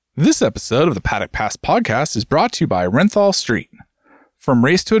This episode of the Paddock Pass Podcast is brought to you by Renthal Street. From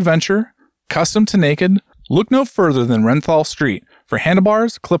race to adventure, custom to naked, look no further than Renthal Street for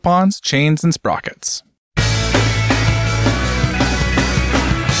handlebars, clip-ons, chains, and sprockets.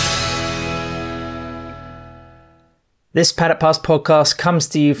 This Paddock Pass podcast comes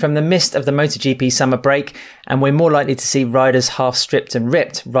to you from the midst of the MotoGP summer break, and we're more likely to see riders half stripped and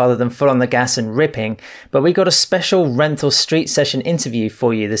ripped rather than full on the gas and ripping. But we got a special Renthal Street session interview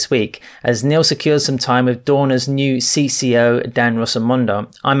for you this week as Neil secures some time with Dorna's new CCO Dan Rossomondo.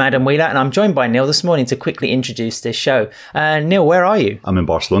 I'm Adam Wheeler, and I'm joined by Neil this morning to quickly introduce this show. Neil, where are you? I'm in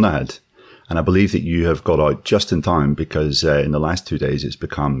Barcelona, Ed. And I believe that you have got out just in time because in the last 2 days it's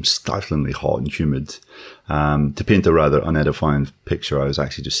become stiflingly hot and humid. To paint a rather unedifying picture, I was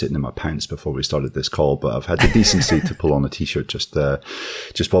actually just sitting in my pants before we started this call, but I've had the decency to pull on a t-shirt just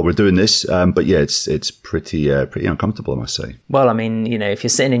while we're doing this. But yeah, it's pretty uncomfortable, I must say. Well, I mean, you know, if you're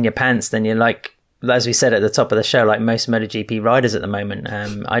sitting in your pants, then you're like, as we said at the top of the show, like most MotoGP riders at the moment.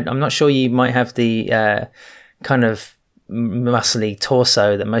 I'm not sure you might have the kind of muscly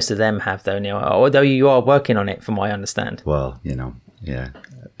torso that most of them have, though, Neil, although you are working on it from what I understand. Well, you know, yeah,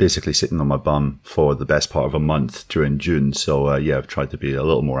 basically sitting on my bum for the best part of a month during June, so yeah, I've tried to be a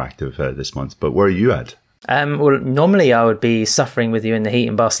little more active this month. But where are you at? Well, normally I would be suffering with you in the heat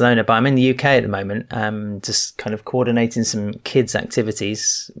in Barcelona, but I'm in the UK at the moment, just kind of coordinating some kids'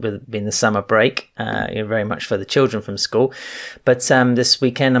 activities with being the summer break, very much for the children from school. But this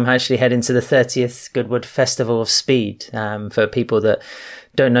weekend I'm actually heading to the 30th Goodwood Festival of Speed. For people that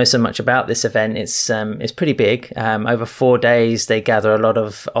don't know so much about this event, it's pretty big. Over 4 days, they gather a lot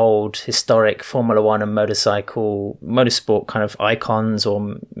of old historic Formula One and motorsport kind of icons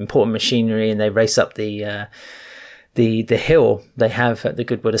or important machinery, and they race up the hill they have at the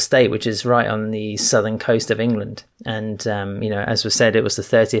Goodwood Estate, which is right on the southern coast of England. And, as was said, it was the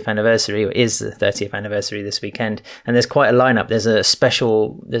 30th anniversary, or is the 30th anniversary this weekend. And there's quite a lineup. There's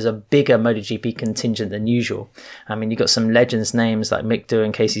a bigger MotoGP contingent than usual. I mean, you've got some legends names like Mick Doohan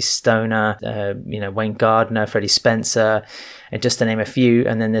and Casey Stoner, Wayne Gardner, Freddie Spencer, and just to name a few.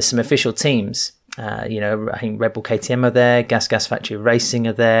 And then there's some official teams. I think Red Bull KTM are there, Gas Factory Racing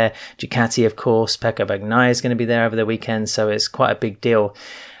are there, Ducati, of course, Pecco Bagnaia is going to be there over the weekend, so it's quite a big deal.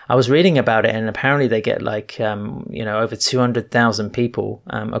 I was reading about it, and apparently they get over 200,000 people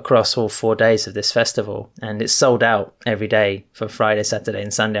across all 4 days of this festival, and it's sold out every day for Friday, Saturday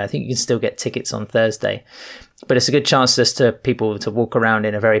and Sunday. I think you can still get tickets on Thursday. But it's a good chance just to people to walk around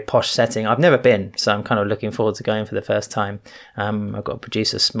in a very posh setting. I've never been, so I'm kind of looking forward to going for the first time. I've got to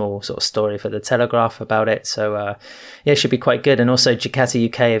produce a small sort of story for the Telegraph about it. So, it should be quite good. And also Ducati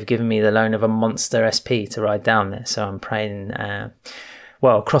UK have given me the loan of a Monster SP to ride down there. So I'm praying,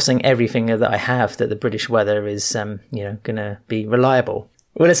 crossing everything that I have that the British weather is, going to be reliable.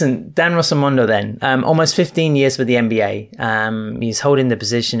 Well, listen, Dan Rossomondo then, almost 15 years with the NBA. He's holding the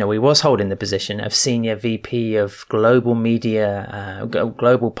position, or he was holding the position of Senior VP of Global Media,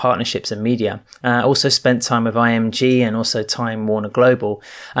 Global Partnerships and Media. Also spent time with IMG and also Time Warner Global.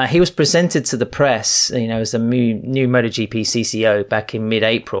 He was presented to the press, as the new MotoGP CCO back in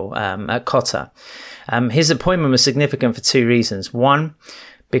mid-April at Qatar. His appointment was significant for two reasons. One,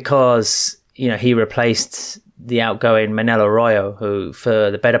 because, he replaced the outgoing Manel Arroyo, who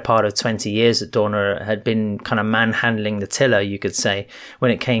for the better part of 20 years at Dorna had been kind of manhandling the tiller, you could say, when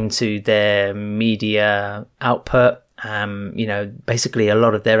it came to their media output. Basically a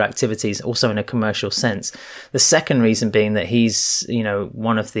lot of their activities also in a commercial sense. The second reason being that he's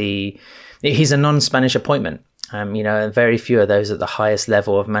a non-Spanish appointment. Very few of those at the highest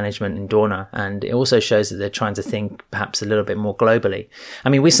level of management in Dorna. And it also shows that they're trying to think perhaps a little bit more globally. I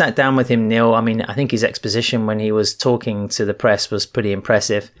mean, we sat down with him, Neil. I mean, I think his exposition when he was talking to the press was pretty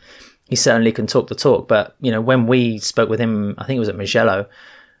impressive. He certainly can talk the talk. But, when we spoke with him, I think it was at Mugello,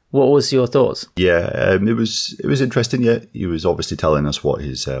 what was your thoughts? Yeah, it was interesting. Yeah, he was obviously telling us what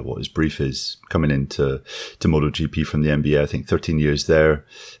his brief is coming into MotoGP from the NBA. I think 13 years there.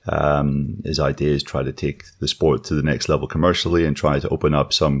 His idea is try to take the sport to the next level commercially and try to open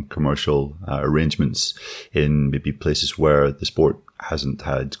up some commercial arrangements in maybe places where the sport hasn't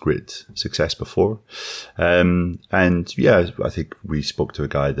had great success before. And yeah, I think we spoke to a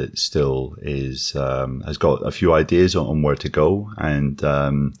guy that still is, has got a few ideas on where to go and,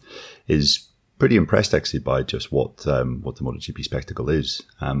 is pretty impressed actually by just what the MotoGP spectacle is.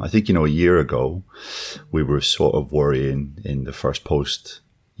 I think, a year ago we were sort of worrying in the first post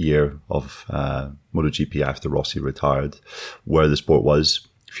year of, MotoGP after Rossi retired, where the sport was.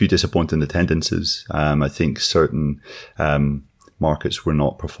 A few disappointing attendances. I think certain, markets were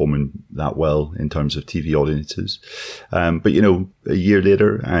not performing that well in terms of TV audiences. But, you know, a year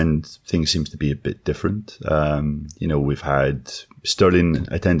later and things seems to be a bit different. You know, we've had sterling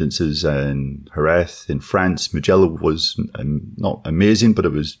attendances in Jerez, in France. Mugello was not amazing, but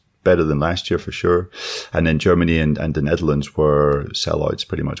it was better than last year for sure. And then Germany and the Netherlands were sellouts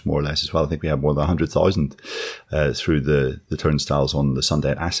pretty much more or less as well. I think we had more than 100,000 through the turnstiles on the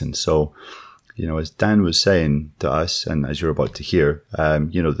Sunday at Assen. So, you know, as Dan was saying to us, and as you're about to hear,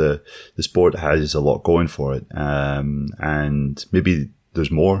 you know, the sport has a lot going for it. And maybe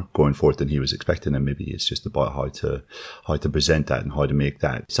there's more going for it than he was expecting. And maybe it's just about how to present that and how to make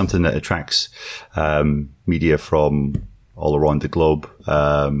that something that attracts media from all around the globe,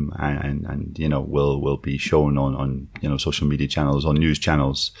 and you know, will be shown on you know, social media channels, on news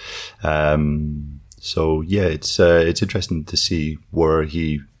channels. So yeah, it's interesting to see where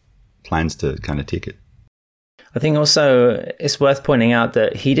he plans to kind of take it. I think also it's worth pointing out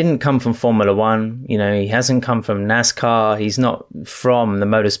that he didn't come from Formula One. You know, he hasn't come from NASCAR. He's not from the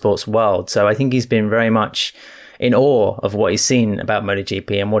motorsports world. So I think he's been very much in awe of what he's seen about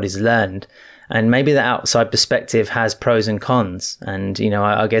MotoGP and what he's learned. And maybe the outside perspective has pros and cons. And, you know,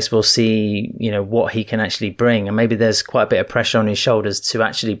 I guess we'll see, you know, what he can actually bring. And maybe there's quite a bit of pressure on his shoulders to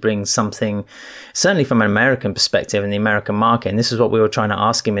actually bring something, certainly from an American perspective in the American market. And this is what we were trying to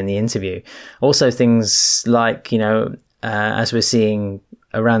ask him in the interview. Also things like, you know, as we're seeing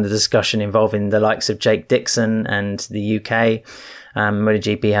around the discussion involving the likes of Jake Dixon and the UK,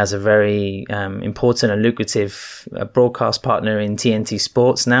 MotoGP has a very important and lucrative broadcast partner in TNT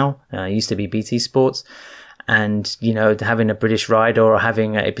Sports now. Used to be BT Sports. And, you know, having a British rider or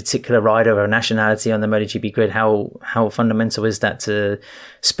having a particular rider or a nationality on the MotoGP grid, how fundamental is that to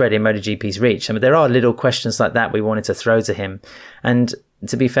spreading MotoGP's reach? I mean, there are little questions like that we wanted to throw to him. And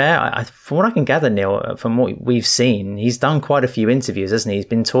to be fair, from what I can gather, Neil, from what we've seen, he's done quite a few interviews, hasn't he? He's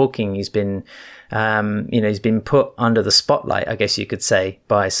been talking, he's been, you know, he's been put under the spotlight, I guess you could say,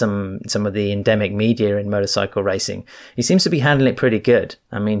 by some of the endemic media in motorcycle racing. He seems to be handling it pretty good.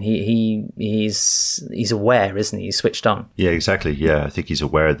 I mean, he's aware, isn't he? He's switched on. Yeah, exactly. Yeah, I think he's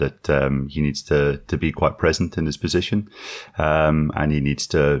aware that he needs to be quite present in his position, and he needs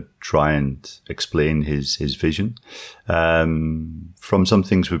to try and explain his vision. From some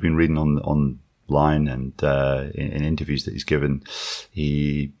things we've been reading online and in interviews that he's given,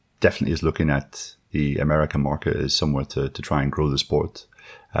 he definitely is looking at the American market as somewhere to try and grow the sport,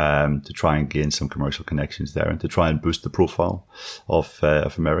 to try and gain some commercial connections there, and to try and boost the profile of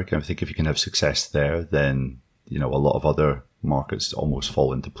America. I think if you can have success there, then, you know, a lot of other markets almost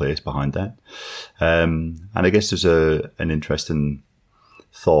fall into place behind that. And I guess there's an interesting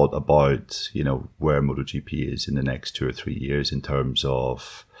thought about, you know, where MotoGP is in the next 2 or 3 years in terms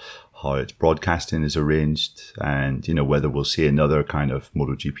of how its broadcasting is arranged, and, you know, whether we'll see another kind of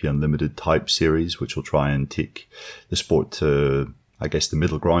MotoGP Unlimited type series, which will try and take the sport to, I guess, the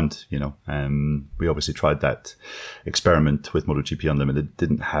middle ground. You know, we obviously tried that experiment with MotoGP Unlimited,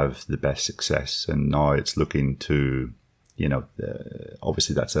 didn't have the best success, and now it's looking to, you know,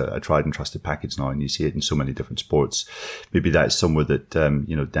 obviously that's a tried and trusted package now, and you see it in so many different sports. Maybe that's somewhere that,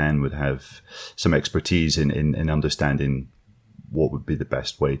 you know, Dan would have some expertise in understanding what would be the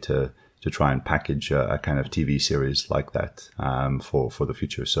best way to try and package a kind of TV series like that for the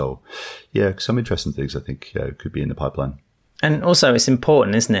future. So, yeah, some interesting things I think could be in the pipeline. And also it's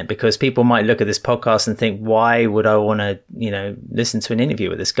important, isn't it? Because people might look at this podcast and think, why would I want to, you know, listen to an interview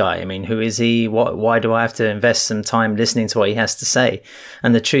with this guy? I mean, who is he? Why do I have to invest some time listening to what he has to say?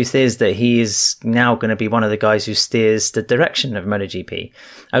 And the truth is that he is now going to be one of the guys who steers the direction of MotoGP.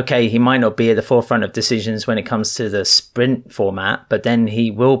 Okay, he might not be at the forefront of decisions when it comes to the sprint format, but then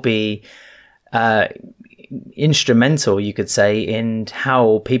he will be instrumental, you could say, in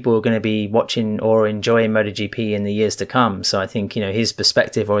how people are going to be watching or enjoying MotoGP in the years to come. So I think, you know, his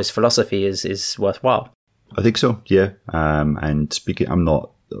perspective or his philosophy is worthwhile. I think so, yeah. And speaking, I'm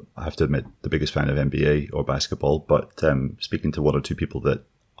not, I have to admit, the biggest fan of NBA or basketball, but speaking to one or two people that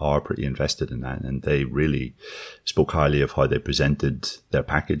are pretty invested in that, and they really spoke highly of how they presented their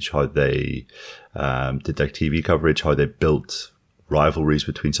package, how they did their TV coverage, how they built rivalries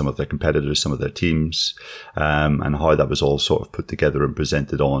between some of their competitors, some of their teams, and how that was all sort of put together and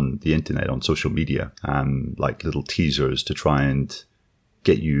presented on the internet, on social media, like little teasers to try and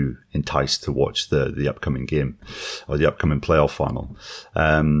get you enticed to watch the upcoming game or the upcoming playoff final.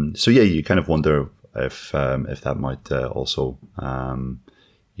 So yeah, you kind of wonder if that might also,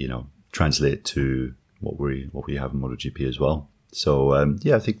 you know, translate to what we have in MotoGP as well. So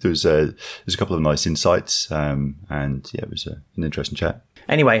I think there's a couple of nice insights, and it was an interesting chat.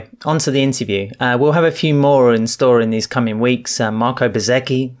 Anyway, on to the interview. We'll have a few more in store in these coming weeks. Marco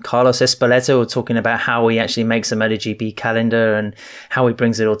Bezzecchi, Carlos Espeleta are talking about how he actually makes a MotoGP calendar and how he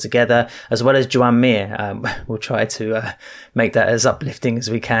brings it all together, as well as Joan Mir. We'll try to make that as uplifting as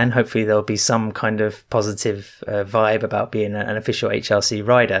we can. Hopefully there'll be some kind of positive vibe about being an official HRC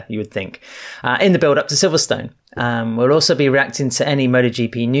rider, you would think, in the build-up to Silverstone. We'll also be reacting to any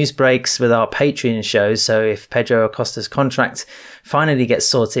MotoGP news breaks with our Patreon shows. So if Pedro Acosta's contract finally gets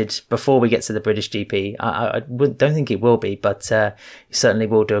sorted before we get to the British GP, I don't think it will be, but certainly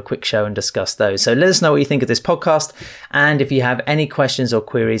we'll do a quick show and discuss those. So let us know what you think of this podcast, and if you have any questions or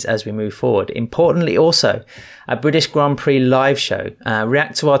queries as we move forward. Importantly also, a British Grand Prix live show.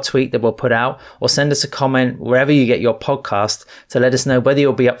 React to our tweet that we'll put out, or send us a comment wherever you get your podcast to let us know whether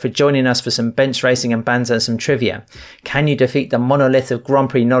you'll be up for joining us for some bench racing and banter and some trivia. Can you defeat the monolith of Grand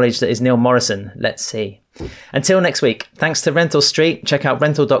Prix knowledge that is Neil Morrison? Let's see. Until next week, thanks to Rental Street. Check out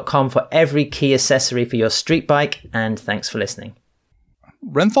rental.com for every key accessory for your street bike, and thanks for listening.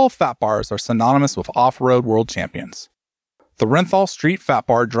 Renthal fat bars are synonymous with off-road world champions. The Renthal Street Fat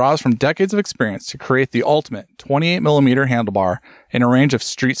Bar draws from decades of experience to create the ultimate 28mm handlebar in a range of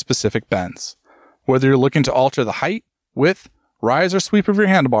street-specific bends. Whether you're looking to alter the height, width, rise, or sweep of your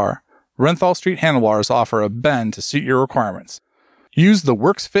handlebar, Renthal Street handlebars offer a bend to suit your requirements. Use the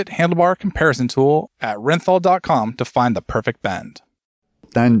WorksFit handlebar comparison tool at renthal.com to find the perfect bend.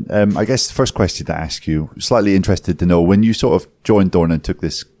 Dan, I guess the first question to ask you, slightly interested to know, when you sort of joined Dorna and took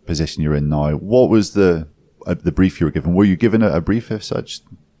this position you're in now, what was the brief you were given? Were you given a brief as such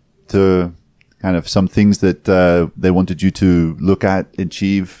to kind of some things that they wanted you to look at,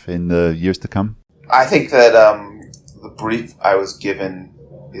 achieve in the years to come? I think that the brief I was given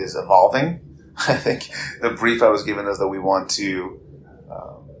is evolving. I think the brief I was given is that we want to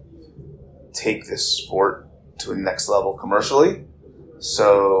take this sport to a next level commercially.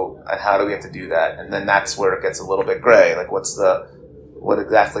 So, and how do we have to do that? And then that's where it gets a little bit gray. Like, what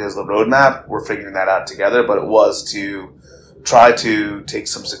exactly is the roadmap? We're figuring that out together, but it was to try to take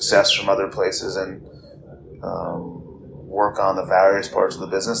some success from other places and work on the various parts of the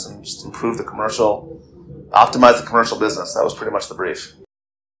business and just optimize the commercial business. That was pretty much the brief.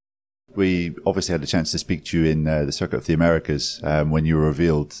 We obviously had a chance to speak to you in the Circuit of the Americas when you were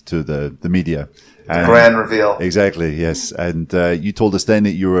revealed to the media. The grand reveal. Exactly, yes. And you told us then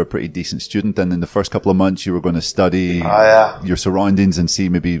that you were a pretty decent student, and in the first couple of months you were going to study your surroundings and see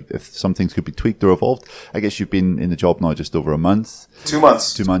maybe if some things could be tweaked or evolved. I guess you've been in the job now just over a month. 2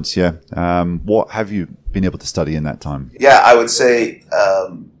 months. 2 months, yeah. What have you been able to study in that time? Yeah, I would say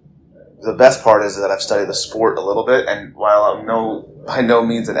the best part is that I've studied the sport a little bit, and while I'm by no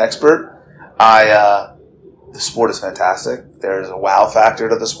means an expert, the sport is fantastic. There's a wow factor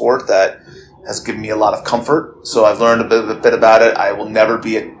to the sport that has given me a lot of comfort. So I've learned a bit about it. I will never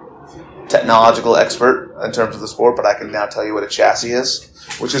be a technological expert in terms of the sport, but I can now tell you what a chassis is,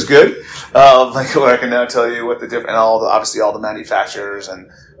 which is good. Where I can now tell you what the different, and obviously all the manufacturers and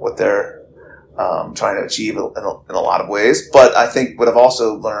what they're trying to achieve in a lot of ways. But I think what I've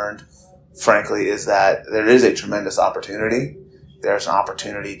also learned, frankly, is that there is a tremendous opportunity. There's an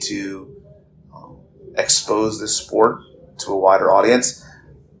opportunity to expose this sport to a wider audience.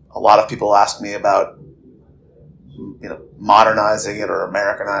 A lot of people ask me about, modernizing it or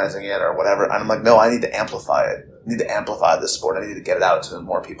Americanizing it or whatever. And I'm like, no, I need to amplify it. I need to amplify this sport. I need to get it out to as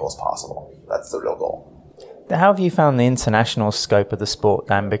more people as possible. That's the real goal. How have you found the international scope of the sport,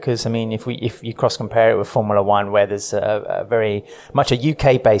 Dan? Because, I mean, if you cross-compare it with Formula One, where there's a very much a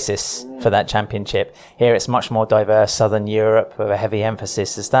UK basis for that championship, here it's much more diverse, Southern Europe, with a heavy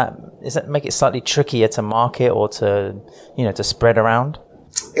emphasis. Does that make it slightly trickier to market or to spread around?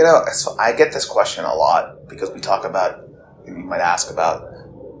 I get this question a lot because we talk about, you might ask about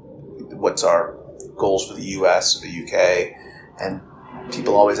what's our goals for the US or the UK, and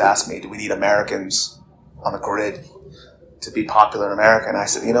people always ask me, do we need Americans on the grid to be popular in America? And I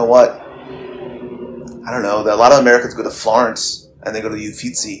said, you know what? I don't know. A lot of Americans go to Florence and they go to the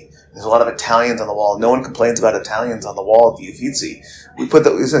Uffizi. There's a lot of Italians on the wall. No one complains about Italians on the wall at the Uffizi. We put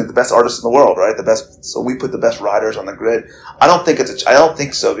the best artists in the world, right? So we put the best riders on the grid. I don't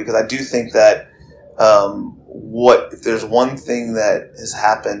think so, because I do think that if there's one thing that has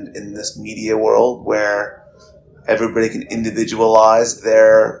happened in this media world where everybody can individualize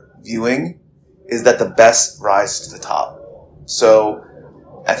their viewing, is that the best rise to the top. So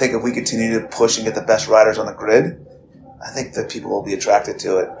I think if we continue to push and get the best riders on the grid, I think that people will be attracted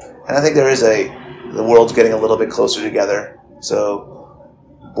to it. And I think the world's getting a little bit closer together. So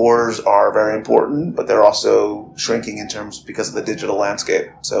borders are very important, but they're also shrinking in terms because of the digital landscape.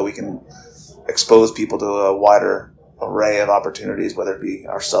 So we can expose people to a wider array of opportunities, whether it be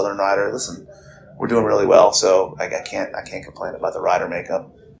our Southern rider. Listen, we're doing really well, so I can't complain about the rider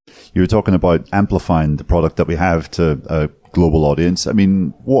makeup. You were talking about amplifying the product that we have to a global audience. I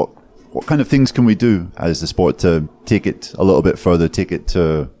mean, what kind of things can we do as the sport to take it a little bit further, take it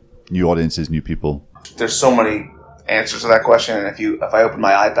to new audiences, new people? There's so many answers to that question, and if I opened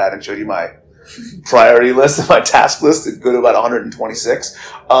my iPad and showed you my priority list and my task list, it'd go to about 126.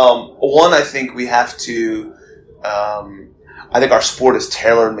 One, I think we have to. I think our sport is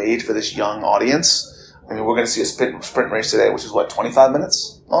tailor-made for this young audience. I mean, we're going to see a sprint race today, which is 25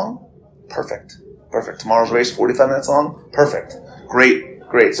 minutes long? Perfect. Tomorrow's race, 45 minutes long? Perfect. Great.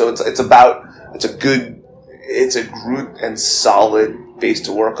 So it's a good and solid base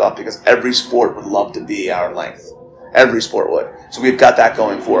to work off, because every sport would love to be our length. Every sport would. So we've got that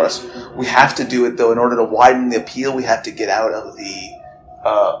going for us. We have to do it, though, in order to widen the appeal. We have to get out of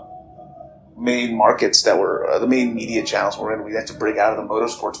the main markets the main media channels we're in. We have to break out of the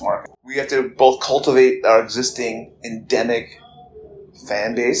motorsports market. We have to both cultivate our existing endemic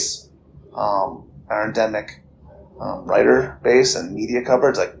fan base, our endemic writer base and media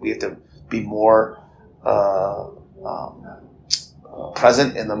coverage. Like, we have to be more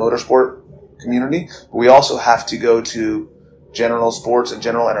present in the motorsport community. But we also have to go to general sports and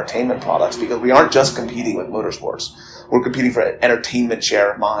general entertainment products, because we aren't just competing with motorsports. We're competing for an entertainment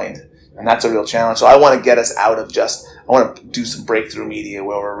share of mind. And that's a real challenge. So I want to get us out of I want to do some breakthrough media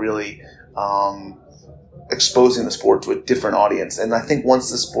where we're really exposing the sport to a different audience. And I think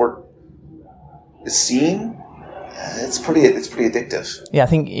once the sport is seen, it's pretty addictive. Yeah, I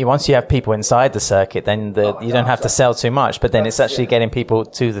think once you have people inside the circuit, then you don't have to sell too much, but then it's actually getting people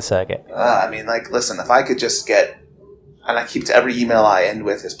to the circuit. Listen, if I could just get, and I keep to every email I end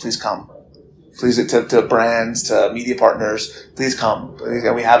with is, please come. Please, to brands, to media partners, please come.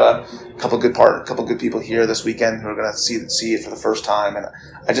 And we have a couple good people here this weekend who are going to see it for the first time, and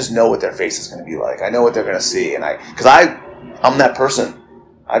I just know what their face is going to be like. I know what they're going to see, and because I'm that person.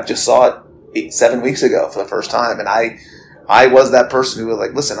 I just saw it 7 weeks ago for the first time, and I was that person who was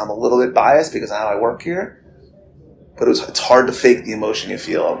like, listen, I'm a little bit biased because now I work here, but it's hard to fake the emotion you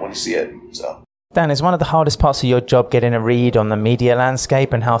feel when you see it. So. Dan, is one of the hardest parts of your job getting a read on the media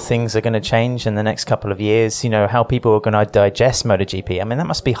landscape and how things are going to change in the next couple of years? You know, how people are going to digest MotoGP. I mean, that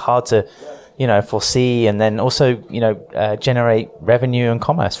must be hard to, foresee, and then also, generate revenue and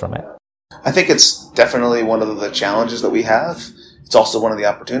commerce from it. I think it's definitely one of the challenges that we have. It's also one of the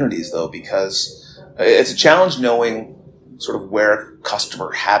opportunities, though, because it's a challenge knowing sort of where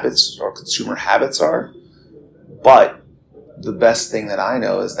customer habits or consumer habits are. But the best thing that I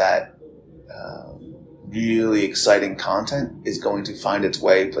know is that really exciting content is going to find its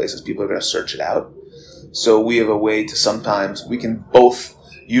way places people are going to search it out. So we have a way to sometimes we can both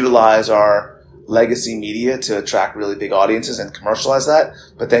utilize our legacy media to attract really big audiences and commercialize that,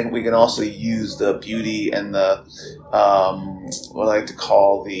 but then we can also use the beauty and the what I like to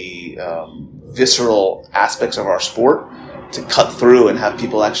call the visceral aspects of our sport to cut through and have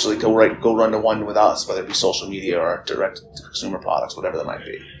people actually go run to one with us, whether it be social media or direct to consumer products, whatever that might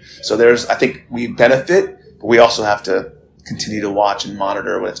be. So I think we benefit, but we also have to continue to watch and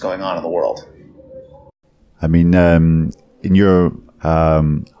monitor what's going on in the world. I mean, in your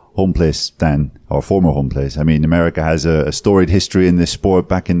home place, Dan, or former home place, I mean, America has a storied history in this sport.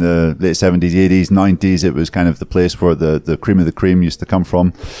 Back in the late 70s, 80s, 90s, it was kind of the place where the cream of the cream used to come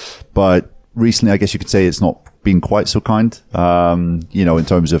from. But recently, I guess you could say it's not been quite so kind, in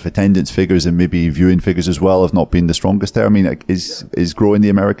terms of attendance figures and maybe viewing figures as well, have not been the strongest there. I mean, is growing the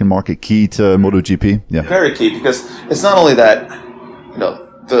American market key to MotoGP? Yeah, very key, because it's not only that,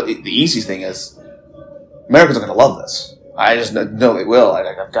 the easy thing is Americans are going to love this. I just know they will.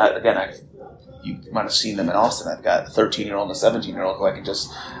 You might have seen them in Austin. I've got a 13-year-old and a 17-year-old who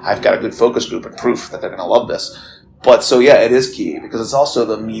I've got a good focus group and proof that they're going to love this. But so, yeah, it is key, because it's also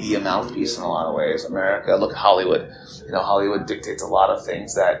the media mouthpiece in a lot of ways. America, look at Hollywood. Hollywood dictates a lot of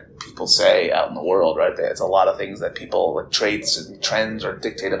things that people say out in the world, right? It's a lot of things that people, like traits and trends, are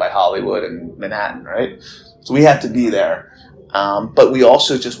dictated by Hollywood and Manhattan, right? So we have to be there. But we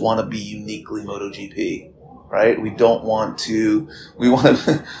also just want to be uniquely MotoGP, right? We want to,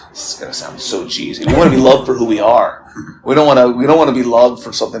 this is going to sound so cheesy. We want to be loved for who we are. We don't want to be loved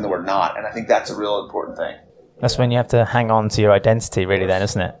for something that we're not. And I think that's a real important thing. That's when you have to hang on to your identity, really, then,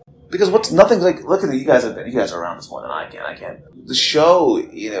 isn't it? Because look at you guys are around this more than I can. The show,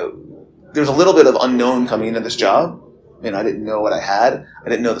 there's a little bit of unknown coming into this job. I didn't know what I had. I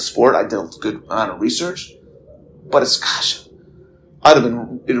didn't know the sport. I did a good amount of research. But I'd have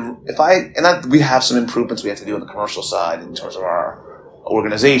been, we have some improvements we have to do on the commercial side in terms of our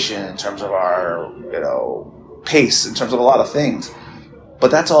organization, in terms of our, pace, in terms of a lot of things.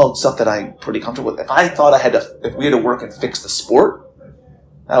 But that's all stuff that I'm pretty comfortable with. If I thought if we had to work and fix the sport,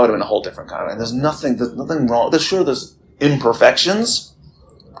 that would have been a whole different kind of, and there's nothing wrong. There's imperfections.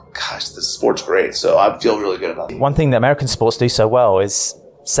 Gosh, this sport's great. So I feel really good about it. One thing that American sports do so well is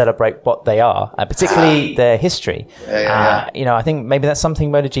celebrate what they are, particularly their history. Yeah. I think maybe that's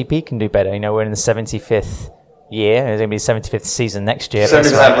something MotoGP can do better. We're in the 75th year. It's going to be the 75th season next year.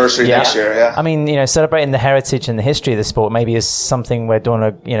 75th anniversary next year, yeah. I mean, celebrating the heritage and the history of the sport maybe is something where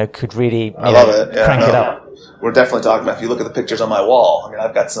Dorna, could really love it. Yeah, crank it up. We're definitely talking about, if you look at the pictures on my wall, I mean,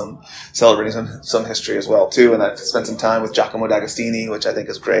 I've got some celebrating some history as well, too. And I've spent some time with Giacomo D'Agostini, which I think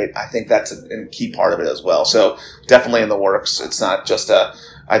is great. I think that's a key part of it as well. So definitely in the works. It's not just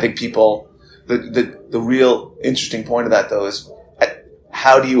I think people, the real interesting point of that, though, is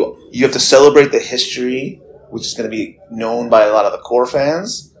how do you have to celebrate the history, which is going to be known by a lot of the core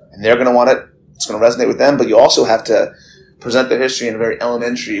fans, and they're going to want it. It's going to resonate with them, but you also have to present the history in a very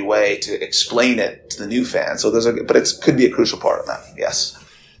elementary way to explain it to the new fans. So but it could be a crucial part of that. Yes.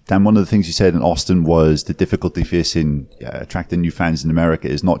 Dan, one of the things you said in Austin was the difficulty facing attracting new fans in America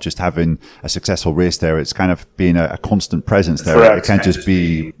is not just having a successful race there. It's kind of being a constant presence there. Correct. It can't just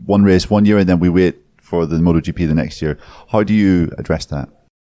be one race one year and then we wait for the MotoGP the next year. How do you address that?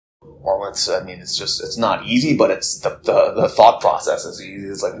 Well, it's not easy, but it's the thought process is easy.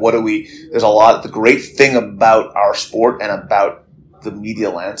 It's like, there's a lot, the great thing about our sport and about the media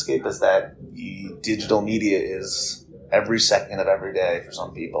landscape is that digital media is every second of every day for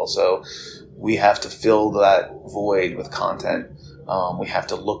some people. So we have to fill that void with content. We have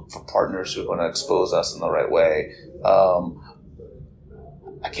to look for partners who are going to expose us in the right way.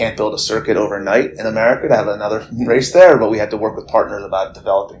 I can't build a circuit overnight in America to have another race there, but we had to work with partners about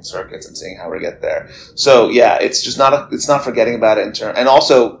developing circuits and seeing how we get there. So yeah, it's just it's not forgetting about it and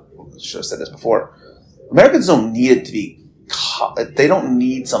also, I should have said this before, Americans don't need it to be, they don't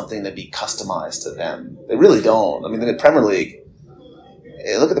need something to be customized to them. They really don't. I mean, the Premier League,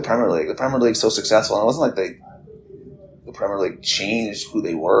 look at the Premier League. The Premier League's so successful, and it wasn't like the Premier League changed who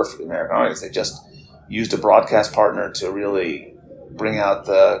they were for the American audience. They just used a broadcast partner to really bring out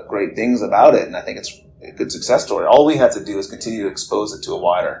the great things about it, and I think it's a good success story. All we have to do is continue to expose it to a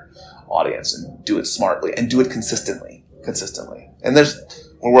wider audience and do it smartly and do it consistently. And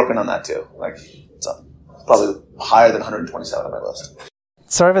we're working on that too. Like, it's probably higher than 127 on my list.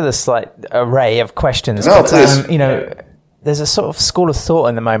 Sorry for the slight array of questions. No, but, please. There's a sort of school of thought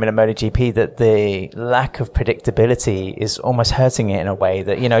in the moment at MotoGP that the lack of predictability is almost hurting it in a way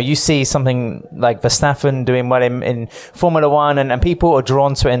that, you see something like Verstappen doing well in Formula One and people are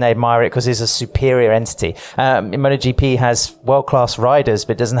drawn to it and they admire it because it's a superior entity. MotoGP has world-class riders,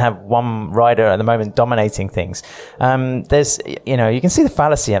 but it doesn't have one rider at the moment dominating things. There's, you can see the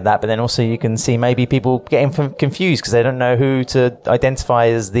fallacy of that, but then also you can see maybe people getting confused because they don't know who to identify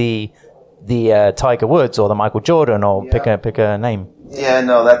as the Tiger Woods or the Michael Jordan or pick a name. Yeah,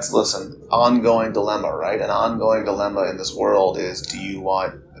 no, ongoing dilemma, right? An ongoing dilemma in this world is, do you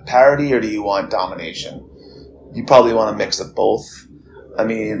want parity or do you want domination? You probably want a mix of both. I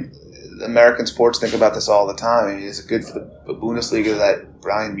mean, American sports think about this all the time. I mean, is it good for the Bundesliga that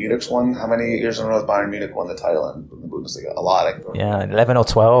Bayern Munich's won? How many years in a row has Bayern Munich won the title in the Bundesliga? A lot. 11 or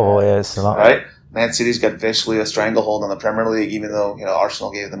 12, or it's a lot. Right? Man City's got visually a stranglehold on the Premier League, even though, Arsenal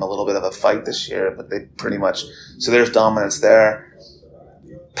gave them a little bit of a fight this year, but they pretty much, so there's dominance there.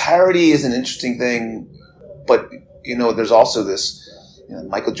 Parity is an interesting thing, but, there's also this,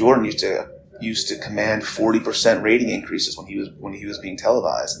 Michael Jordan used to command 40% rating increases when he was being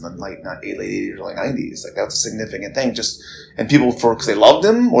televised in the late 80s, early 90s. Like, that's a significant thing. And people, because they loved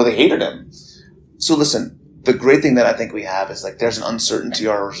him or they hated him. So listen, the great thing that I think we have is, like, there's an uncertainty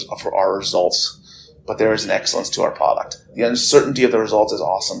for our results, but there is an excellence to our product. The uncertainty of the results is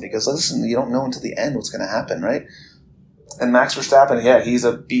awesome because, listen, you don't know until the end what's going to happen, right? And Max Verstappen, yeah, he's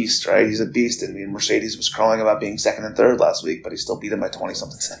a beast, right? He's a beast. I mean, Mercedes was crowing about being second and third last week, but he still beat him by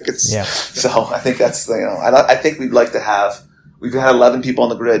 20-something seconds. Yeah. So I think that's, I think we'd like to we've had 11 people on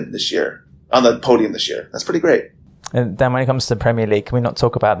the grid this year, on the podium this year. That's pretty great. And then when it comes to the Premier League, can we not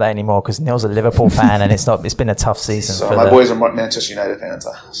talk about that anymore? Because Neil's a Liverpool fan, and it's been a tough season. So my boys are Manchester United fans,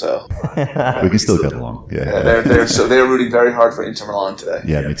 so we can still get along. Yeah, they're rooting very hard for Inter Milan today.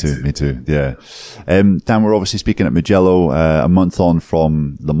 Yeah, me too. Yeah, Dan, we're obviously speaking at Mugello a month on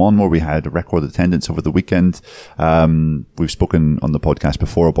from Le Mans, where we had a record attendance over the weekend. We've spoken on the podcast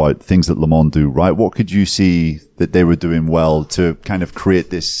before about things that Le Mans do right. What could you see that they were doing well to kind of create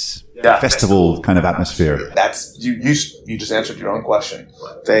this festival kind of atmosphere. That's you just answered your own question.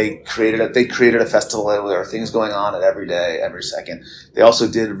 They created a festival where there are things going on at every day, every second. They also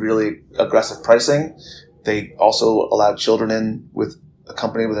did really aggressive pricing. They also allowed children in with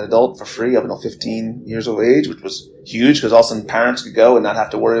accompanied with an adult for free up until 15 years of age, which was huge because all of a sudden parents could go and not have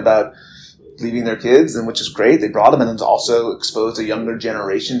to worry about leaving their kids, and which is great. They brought them in and also exposed a younger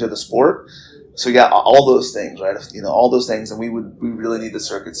generation to the sport. So yeah, all those things, right? All those things, and we really need the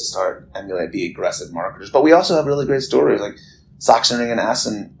circuits to start emulate, be aggressive marketers. But we also have really great stories like Sachsenring and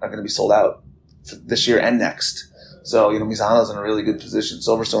Assen are going to be sold out for this year and next. So, Misano's in a really good position.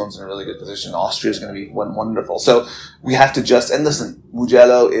 Silverstone's in a really good position. Austria's going to be wonderful. So we have to and listen,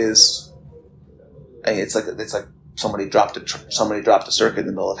 Mugello is, it's like somebody dropped a circuit in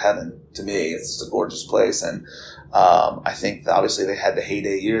the middle of heaven to me. It's just a gorgeous place. And, I think that obviously they had the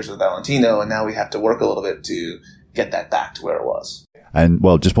heyday years with Valentino, and now we have to work a little bit to get that back to where it was. And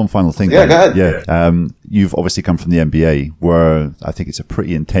well, just one final thing. Yeah, go ahead. Yeah. You've obviously come from the NBA, where I think it's a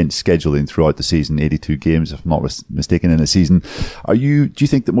pretty intense scheduling throughout the season, 82 games, if I'm not mistaken, in a season. Do you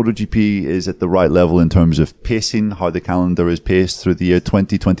think that MotoGP is at the right level in terms of pacing, how the calendar is paced through the year,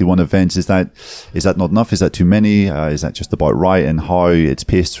 2021 events? Is that not enough? Is that too many? Is that just about right? And how it's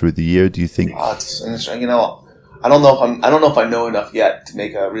paced through the year, do you think? It's interesting. I don't know if I know enough yet to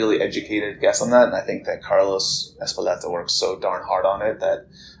make a really educated guess on that. And I think that Carlos Espeleta works so darn hard on it that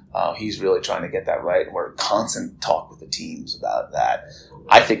he's really trying to get that right. And we're in constant talk with the teams about that.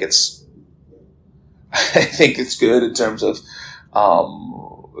 I think it's good in terms of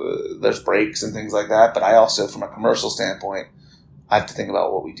there's breaks and things like that. But I also, from a commercial standpoint, I have to think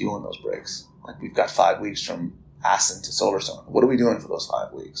about what we do in those breaks. Like we've got 5 weeks from Assen to Silverstone. What are we doing for those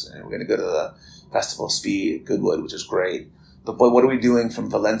 5 weeks? And we're going to go to the Festival of Speed, Goodwood, which is great. But what are we doing from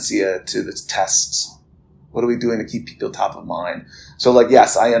Valencia to the tests? What are we doing to keep people top of mind? So,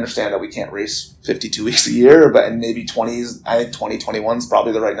 yes, I understand that we can't race 52 weeks a year, and maybe 20s. I think 2021 is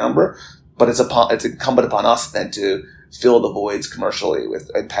probably the right number. But it's incumbent upon us then to fill the voids commercially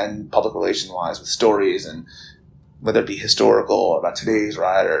and public relation wise with stories, and whether it be historical or about today's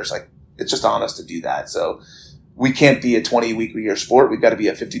riders. It's just on us to do that. So we can't be a 20-week-a-year sport. We've got to be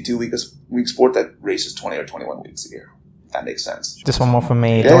a 52-week sport that races 20 or 21 weeks a year. If that makes sense. Just one more from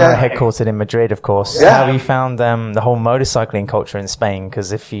me. Dorna headquartered in Madrid, of course. Yeah. How have you found the whole motorcycling culture in Spain?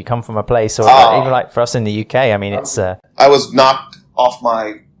 Because if you come from a place, or even like for us in the UK, I mean, it's... I was knocked off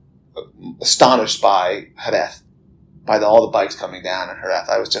astonished by Jerez, by all the bikes coming down in Jerez.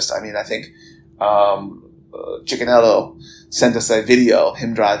 I think Chicanello sent us a video of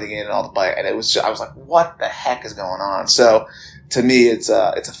him driving in and all the bike, and I was like, what the heck is going on? So to me, it's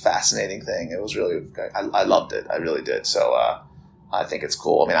a fascinating thing. It was really, I loved it. I really did. So I think it's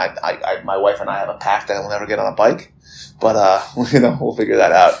cool. I mean, I my wife and I have a pact that we'll never get on a bike, but we'll figure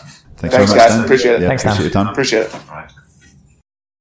that out. Thanks guys. very much, Dan. Appreciate it. Yeah, Thanks, Dan. appreciate your time. Appreciate it. All right.